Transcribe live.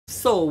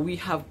So we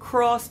have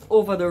crossed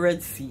over the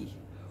Red Sea.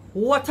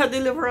 What a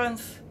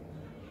deliverance.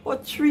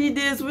 But 3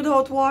 days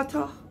without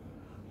water.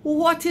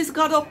 What is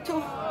God up to?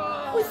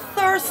 We're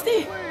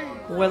thirsty.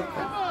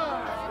 Welcome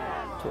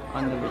to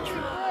UNDA MI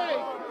TREE.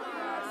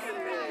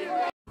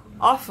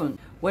 Often,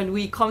 when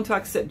we come to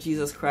accept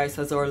Jesus Christ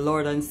as our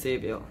Lord and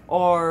Savior,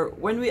 or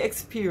when we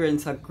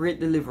experience a great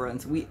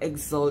deliverance, we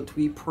exalt,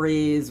 we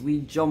praise, we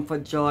jump for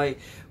joy,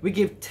 we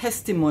give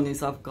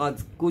testimonies of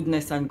God's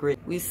goodness and grace.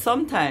 We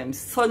sometimes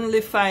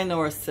suddenly find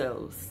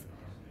ourselves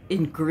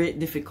in great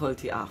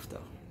difficulty after.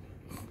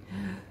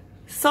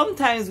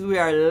 Sometimes we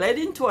are led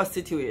into a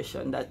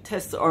situation that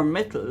tests our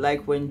mettle,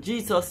 like when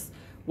Jesus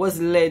was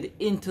led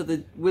into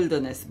the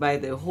wilderness by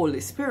the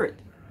Holy Spirit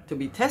to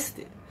be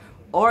tested.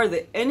 Or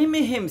the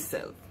enemy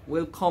himself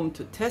will come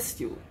to test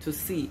you to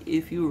see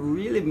if you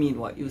really mean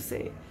what you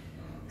say.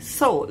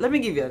 So, let me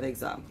give you an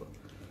example.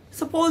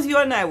 Suppose you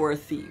and I were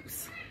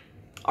thieves.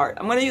 Alright,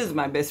 I'm going to use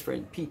my best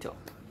friend, Peter.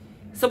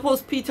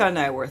 Suppose Peter and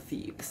I were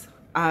thieves.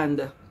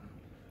 And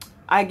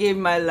I gave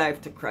my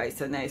life to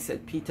Christ. And I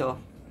said, Peter,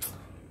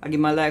 I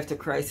give my life to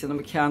Christ. And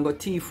I can't go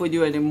thief with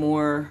you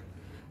anymore.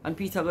 And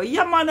Peter go,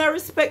 yeah, man, I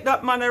respect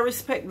that, man. I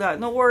respect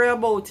that. Don't worry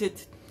about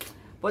it.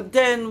 But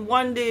then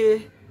one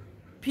day,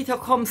 Peter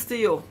comes to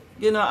you,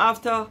 you know,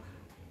 after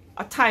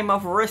a time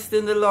of rest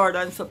in the Lord.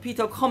 And so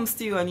Peter comes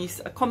to you and he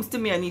comes to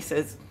me and he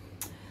says,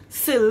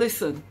 Sil,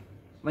 listen,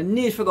 I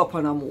need to go up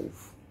on a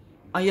move.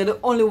 And you're the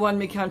only one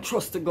me can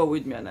trust to go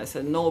with me. And I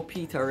said, no,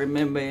 Peter,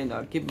 remember, you know,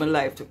 I give my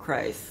life to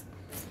Christ.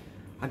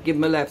 I give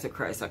my life to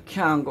Christ. I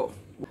can't go.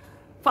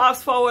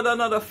 Fast forward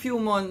another few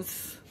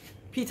months,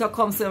 Peter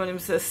comes to him and he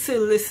says, Sil,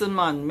 listen,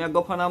 man, me I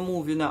go up on a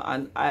move, you know,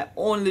 and I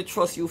only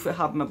trust you to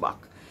have me back.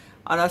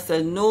 And I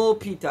said, no,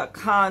 Peter, I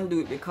can't do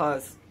it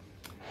because,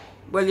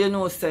 well, you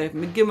know, say,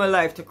 me give my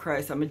life to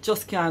Christ and I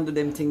just can't do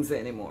them things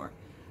anymore.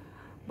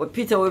 But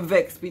Peter will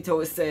vex, Peter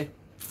will say,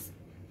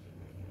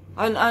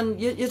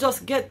 and you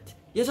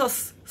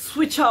just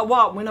switch out,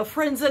 wow, we're not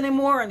friends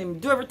anymore, and him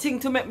do everything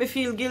to make me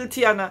feel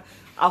guilty, and I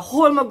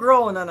hold my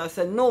ground, and I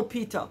said, no,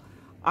 Peter,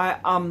 I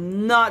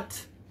am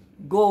not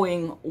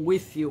going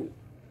with you.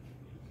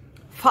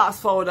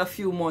 Fast forward a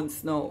few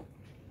months now.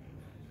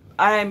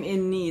 I am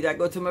in need. I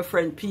go to my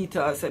friend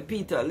Peter. I said,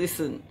 Peter,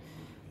 listen,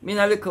 me in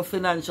a little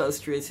financial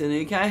straits, you know,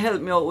 you can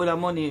help me out with the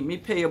money. Me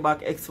pay you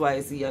back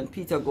XYZ. And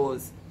Peter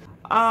goes,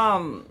 me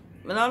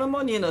not the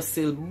money, you know,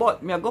 still,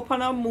 but me I go up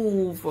on a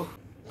move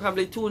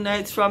probably 2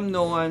 nights from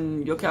now,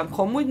 and you can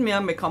come with me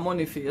and make a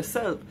money for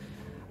yourself.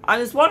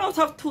 And it's one out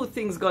of 2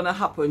 things gonna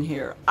happen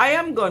here. I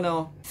am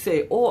gonna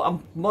say, oh,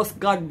 must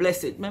God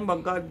bless it. Remember,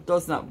 God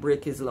does not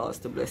break his laws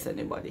to bless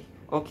anybody.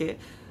 Okay?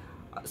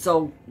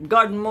 So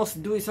God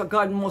must do it, so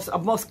God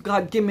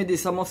give me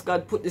this, must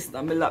God put this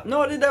on my lap.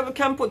 No, the devil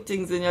can put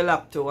things in your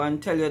lap too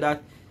and tell you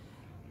that,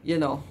 you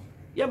know,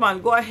 yeah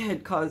man, go ahead,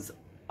 because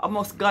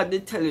God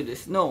did tell you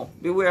this. No,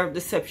 beware of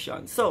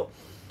deception. So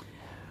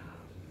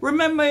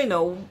remember, you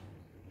know,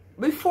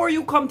 before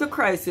you come to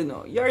Christ, you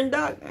know, you're in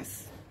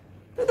darkness.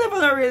 The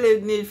devil don't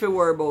really need to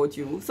worry about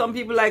you. Some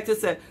people like to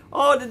say,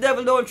 oh, the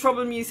devil don't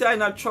trouble me, so I'm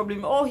not troubling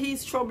me. Oh,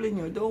 he's troubling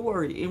you. Don't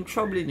worry, he's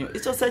troubling you.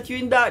 It's just that you're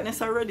in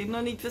darkness already.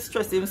 No need to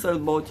stress himself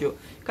about you.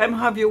 Can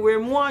have you where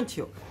he wants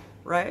you,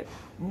 right?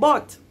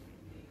 But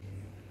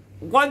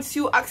once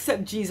you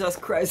accept Jesus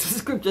Christ, the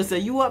scripture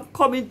says, you have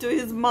come into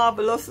his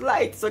marvelous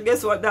light. So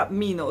guess what that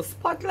means?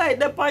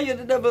 Spotlight upon you,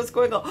 the devil's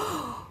going on.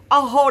 Oh,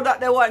 how that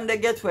they want to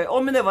get away.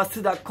 Oh, me never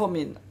see that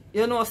coming.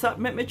 You know, so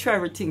make me try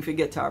everything to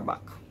get her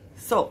back.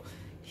 So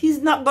he's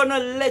not gonna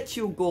let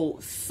you go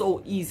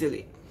so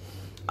easily.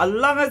 As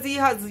long as he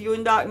has you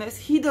in darkness,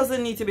 he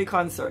doesn't need to be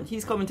concerned.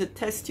 He's coming to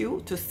test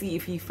you to see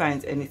if he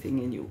finds anything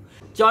in you.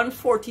 John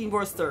 14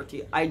 verse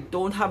 30. I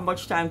don't have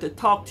much time to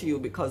talk to you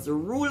because the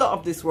ruler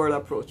of this world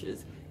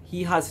approaches.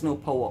 He has no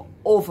power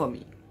over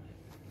me.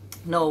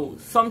 Now,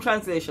 some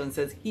translation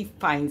says he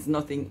finds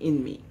nothing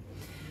in me.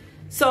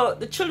 So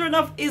the children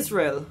of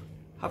Israel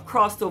have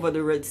crossed over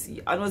the Red Sea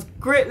and was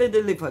greatly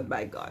delivered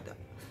by God.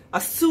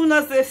 As soon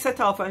as they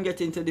set off and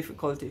get into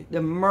difficulty, the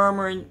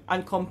murmuring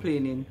and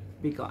complaining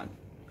began.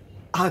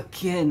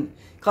 Again.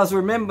 Because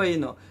remember, you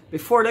know,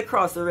 before they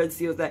crossed the Red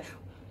Sea, it was like,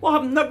 what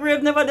happened? No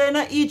grave never there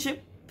in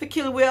Egypt to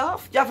kill we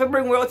off? You have to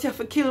bring we out here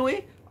for kill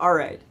we?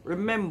 Alright,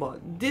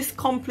 remember, this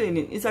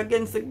complaining is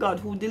against the God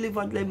who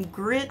delivered them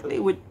greatly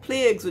with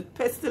plagues, with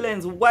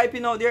pestilence,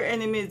 wiping out their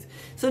enemies.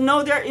 So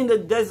now they're in the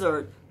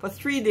desert for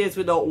 3 days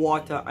without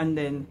water, and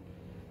then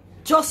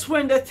just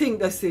when they think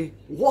they say,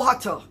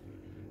 water,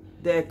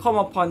 they come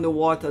upon the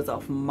waters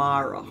of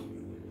Mara.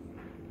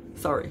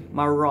 Sorry,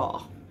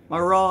 Mara.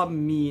 Mara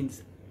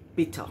means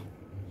bitter.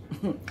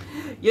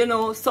 You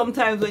know,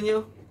 sometimes when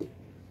you,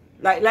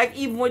 like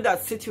even with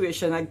that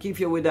situation I give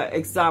you with that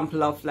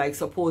example of, like,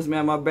 suppose me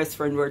and my best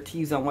friend were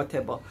thieves and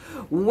whatever.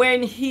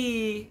 When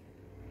he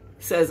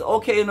says,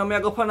 okay, you know, me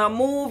I go up on a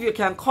move, you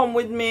can come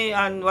with me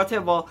and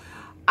whatever,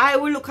 I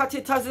will look at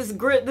it as this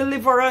great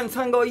deliverance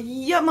and go,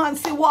 yeah man,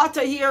 see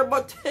water here,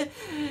 but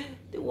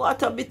the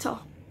water bitter.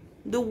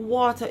 The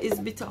water is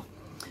bitter.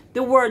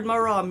 The word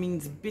mara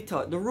means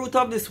bitter. The root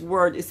of this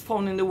word is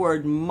found in the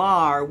word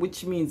mar,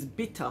 which means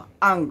bitter,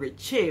 angry,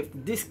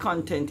 chafed,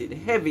 discontented,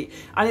 heavy,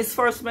 and is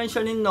first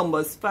mentioned in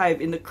Numbers 5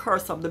 in the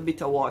curse of the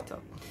bitter water.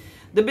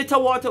 The bitter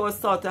water was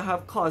thought to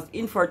have caused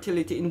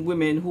infertility in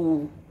women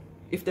who,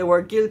 if they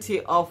were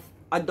guilty of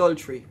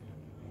adultery,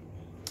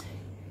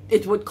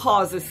 it would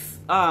cause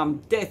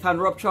death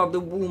and rupture of the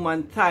womb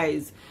and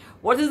thighs.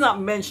 What is not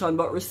mentioned,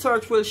 but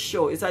research will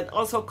show, is that it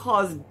also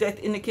caused death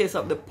in the case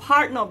of the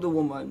partner of the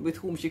woman with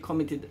whom she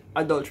committed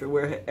adultery,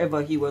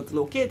 wherever he was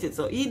located.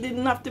 So he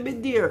didn't have to be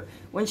there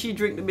when she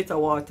drank the bitter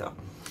water.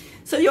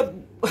 So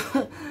you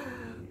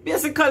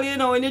basically, you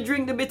know, when you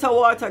drink the bitter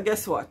water,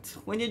 guess what?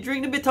 When you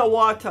drink the bitter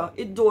water,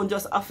 it don't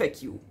just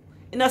affect you.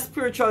 In a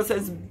spiritual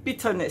sense,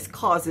 bitterness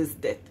causes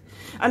death.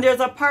 And there's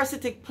a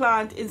parasitic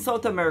plant in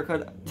South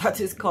America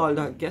that is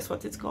called, guess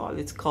what it's called?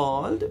 It's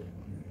called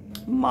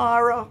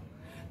Mara.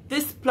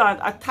 This plant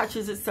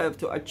attaches itself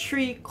to a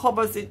tree,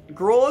 covers it,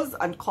 grows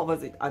and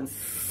covers it, and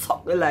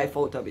sucks the life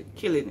out of it,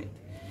 killing it.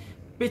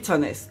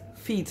 Bitterness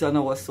feeds on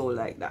our soul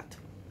like that.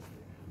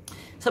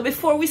 So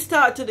before we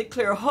start to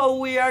declare how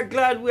we are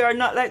glad we are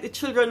not like the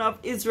children of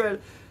Israel,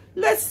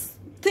 let's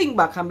think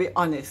back and be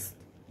honest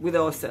with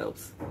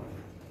ourselves.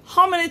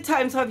 How many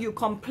times have you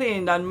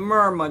complained and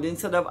murmured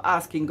instead of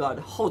asking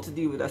God how to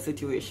deal with a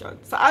situation?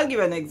 So I'll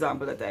give an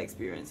example that I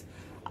experienced.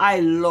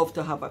 I love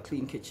to have a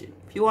clean kitchen.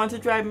 If you want to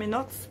drive me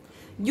nuts,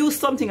 use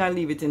something and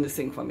leave it in the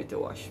sink for me to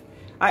wash.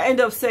 I end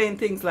up saying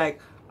things like,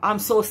 I'm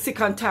so sick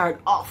and tired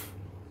of.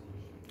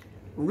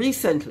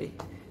 Recently,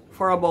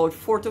 for about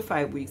 4 to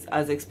 5 weeks, I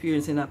was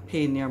experiencing a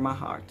pain near my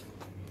heart.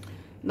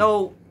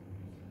 Now,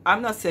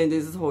 I'm not saying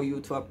this is how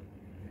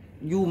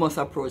you must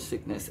approach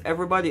sickness.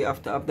 Everybody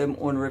have to have their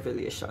own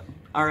revelation.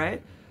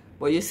 Alright?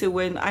 But you see,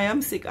 when I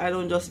am sick, I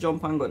don't just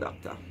jump and go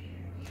doctor.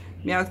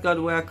 Me ask God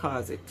where I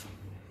cause it.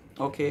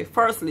 Okay,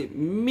 firstly,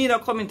 me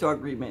not come into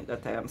agreement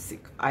that I am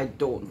sick. I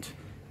don't.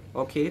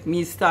 Okay,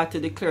 me start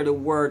to declare the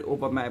word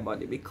over my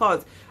body,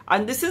 because,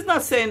 and this is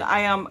not saying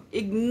I am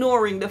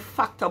ignoring the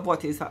fact of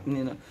what is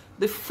happening.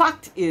 The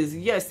fact is,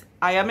 yes,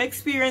 I am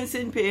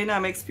experiencing pain,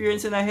 I'm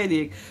experiencing a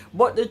headache,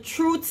 but the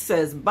truth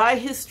says by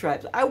his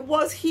stripes I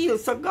was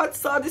healed. So God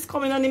saw this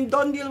coming and him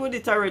done deal with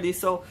it already.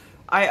 So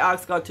I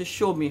asked God to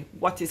show me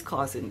what is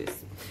causing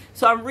this.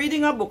 So I'm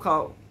reading a book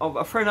of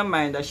a friend of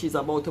mine that she's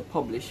about to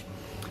publish.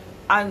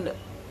 And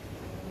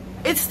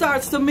it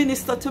starts to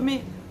minister to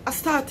me. I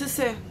start to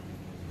say,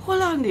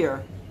 hold on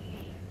there.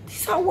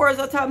 These are words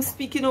that I'm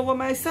speaking over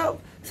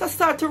myself. So I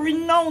start to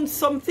renounce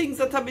some things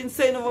that I've been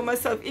saying over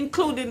myself,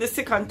 including the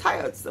sick and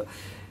tired. So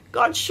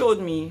God showed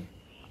me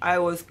I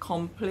was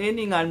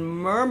complaining and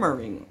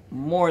murmuring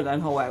more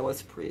than how I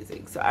was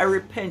praising. So I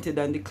repented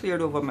and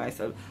declared over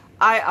myself,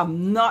 I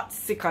am not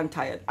sick and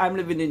tired. I'm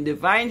living in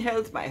divine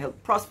health. My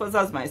health prospers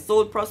as my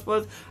soul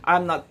prospers.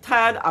 I'm not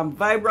tired. I'm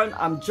vibrant.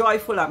 I'm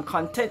joyful. I'm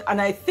content. And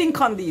I think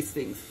on these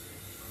things.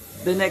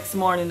 The next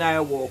morning I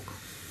awoke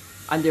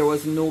and there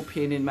was no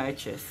pain in my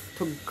chest.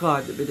 To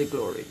God be the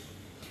glory.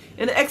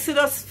 In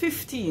Exodus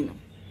 15,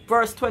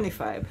 verse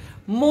 25,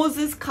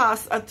 Moses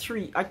cast a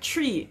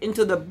tree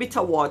into the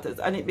bitter waters,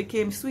 and it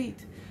became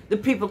sweet. The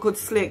people could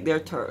slake their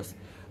thirst.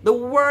 The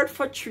word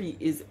for tree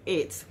is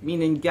eight,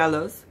 meaning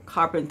gallows,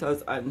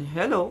 carpenters, and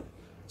hello,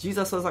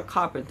 Jesus was a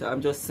carpenter,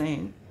 I'm just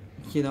saying,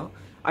 you know,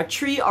 a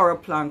tree or a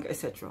plank,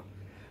 etc.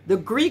 The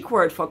Greek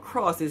word for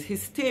cross is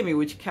histemi,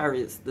 which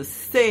carries the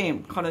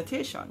same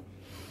connotation.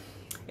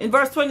 In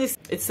verse 20,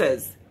 it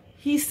says,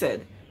 he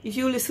said, if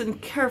you listen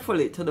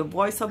carefully to the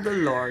voice of the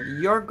Lord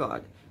your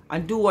God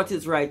and do what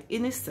is right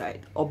in his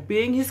sight,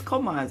 obeying his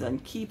commands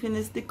and keeping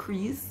his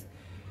decrees,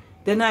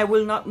 then I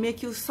will not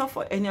make you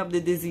suffer any of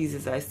the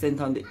diseases I sent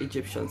on the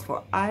Egyptians,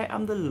 for I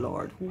am the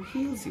Lord who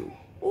heals you.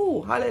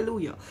 Oh,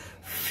 hallelujah.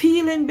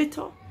 Feeling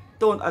bitter?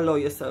 Don't allow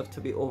yourself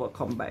to be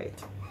overcome by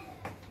it.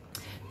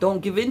 Don't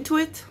give in to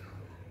it.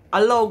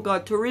 Allow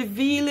God to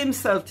reveal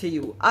himself to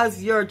you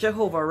as your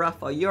Jehovah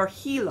Rapha, your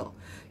healer.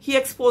 He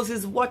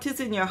exposes what is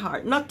in your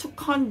heart, not to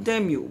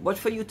condemn you, but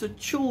for you to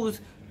choose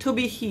to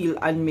be healed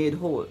and made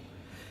whole.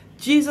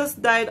 Jesus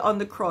died on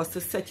the cross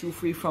to set you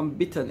free from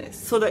bitterness,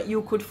 so that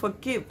you could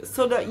forgive,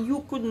 so that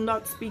you could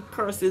not speak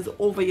curses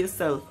over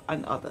yourself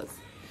and others.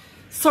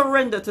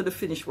 Surrender to the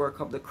finished work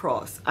of the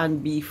cross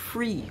and be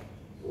free.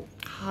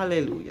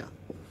 Hallelujah.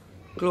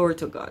 Glory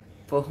to God.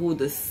 For who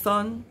the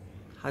Son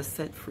has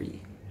set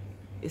free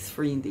is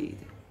free indeed.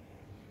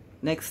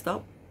 Next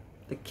up,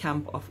 the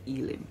camp of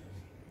Elim.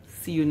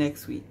 See you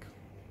next week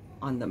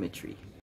under my tree.